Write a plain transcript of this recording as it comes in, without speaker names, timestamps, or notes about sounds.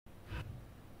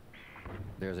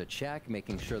There's a check,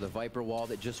 making sure the Viper wall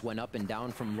that just went up and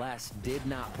down from Les did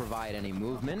not provide any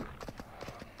movement.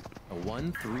 A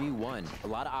 1-3-1. A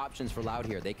lot of options for Loud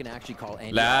here. They can actually call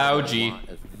any Loud G.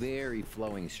 A very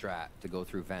flowing strat to go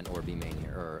through vent or B main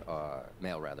here, or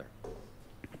male rather.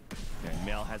 And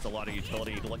Male has a lot of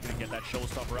utility, looking to get that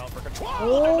showstopper out for control.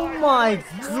 Oh my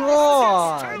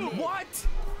god! What?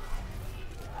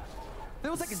 It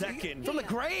was like Zekken from the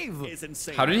grave. Is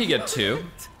insane. How did he get 2?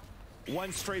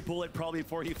 One straight bullet probably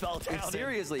before he fell down.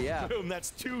 Seriously, yeah. Boom, that's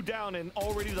 2 down and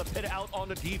already the pit out on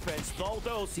the defense.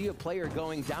 Zaldo. See a player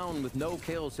going down with no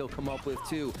kills, he'll come up with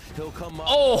 2. He'll come up.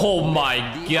 Oh my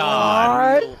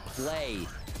god. Play.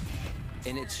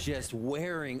 And it's just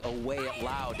wearing away at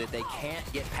Loud that they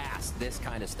can't get past this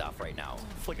kind of stuff right now.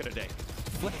 Flick of the day.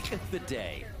 Flick of the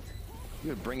day. You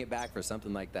would bring it back for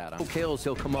something like that. No kills,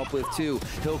 he'll come up with 2.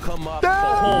 He'll come up. Oh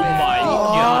my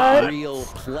god. Real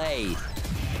play.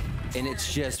 And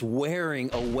it's just wearing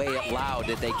away at Loud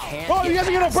that they can't. Oh, you guys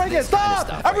are gonna break it!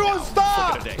 Stop! Everyone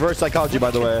stop! Reverse psychology,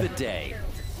 by the way.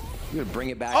 You would bring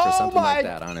it back for something like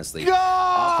that, honestly.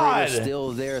 Operator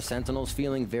still there. Sentinels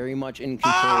feeling very much in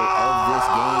control of this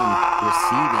game,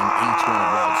 receiving each one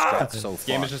of Loud's strats so far.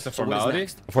 Game is just a formality?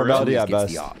 Formality at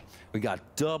best. We got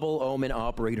double Omen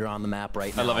Operator on the map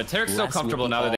right now. I love it. Tarik's so comfortable now that